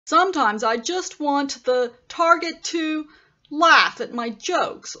Sometimes I just want the target to laugh at my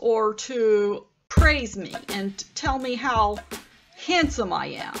jokes or to praise me and tell me how handsome I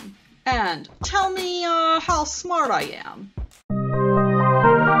am and tell me how smart I am.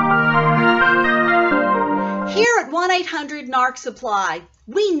 Here at 1-800-NARC-SUPPLY,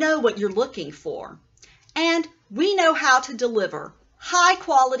 we know what you're looking for, and we know how to deliver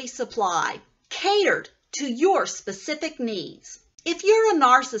high-quality supply catered to your specific needs. If you're a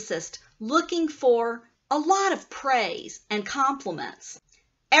narcissist looking for a lot of praise and compliments,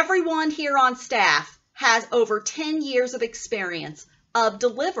 everyone here on staff has over 10 years of experience of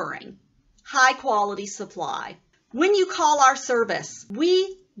delivering high-quality supply. When you call our service,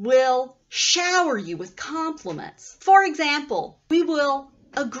 we will shower you with compliments. For example, we will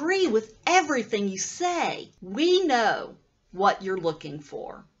agree with everything you say. We know what you're looking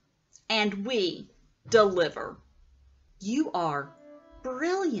for, and we deliver. You are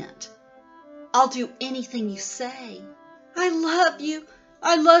brilliant. I'll do anything you say. I love you.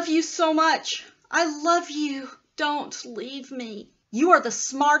 I love you so much. I love you. Don't leave me. You are the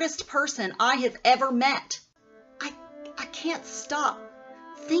smartest person I have ever met. I can't stop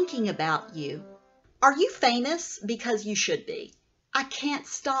thinking about you. Are you famous? Because you should be. I can't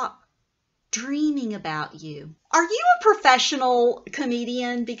stop dreaming about you. Are you a professional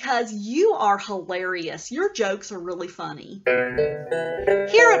comedian? Because you are hilarious. Your jokes are really funny.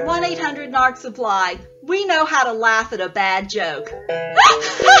 Here at 1-800-NARC-SUPPLY, we know how to laugh at a bad joke.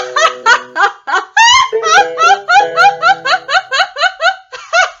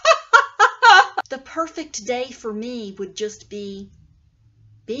 The perfect day for me would just be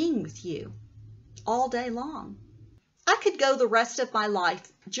being with you all day long. I could go the rest of my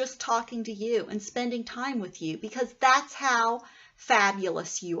life just talking to you and spending time with you because that's how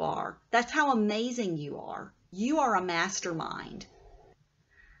fabulous you are. That's how amazing you are. You are a mastermind.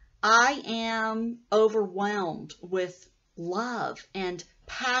 I am overwhelmed with love and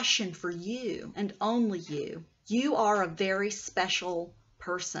passion for you and only you. You are a very special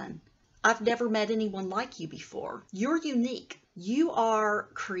person. I've never met anyone like you before. You're unique. You are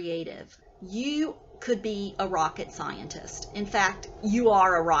creative. You could be a rocket scientist. In fact, you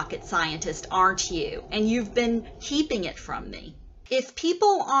are a rocket scientist, aren't you? And you've been keeping it from me. If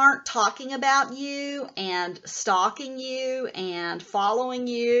people aren't talking about you and stalking you and following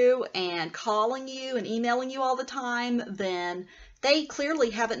you and calling you and emailing you all the time, then they clearly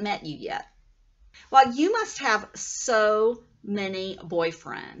haven't met you yet. Well, you must have so many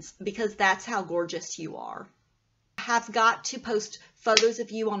boyfriends because that's how gorgeous you are. I have got to post photos of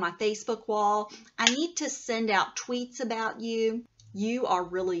you on my Facebook wall. I need to send out tweets about you. You are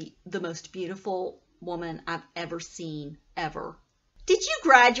really the most beautiful woman I've ever seen, ever. Did you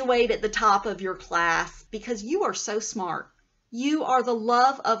graduate at the top of your class? Because you are so smart. You are the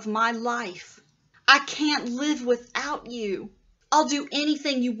love of my life. I can't live without you. I'll do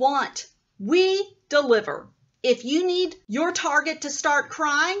anything you want. We deliver. If you need your target to start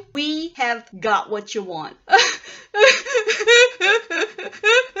crying, we have got what you want.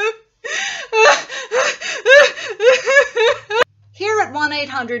 Here at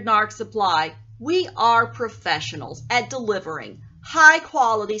 1-800-NARC-SUPPLY, we are professionals at delivering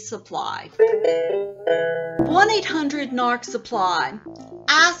high-quality supply. 1-800-NARC-SUPPLY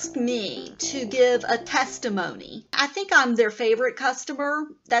asked me to give a testimony. I think I'm their favorite customer.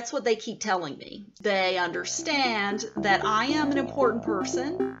 That's what they keep telling me. They understand that I am an important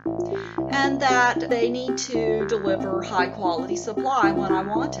person and that they need to deliver high-quality supply when I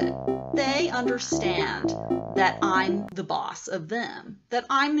want it. They understand that I'm the boss of them, that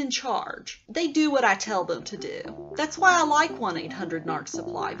I'm in charge. They do what I tell them to do. That's why I like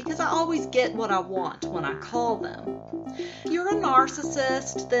 1-800-NARC-SUPPLY, because I always get what I want when I call them. If you're a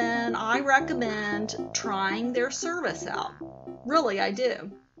narcissist, then I recommend trying their service out. Really, I do.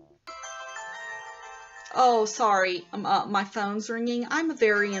 Oh, sorry, my phone's ringing. I'm a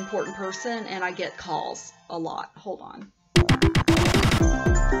very important person and I get calls a lot. Hold on.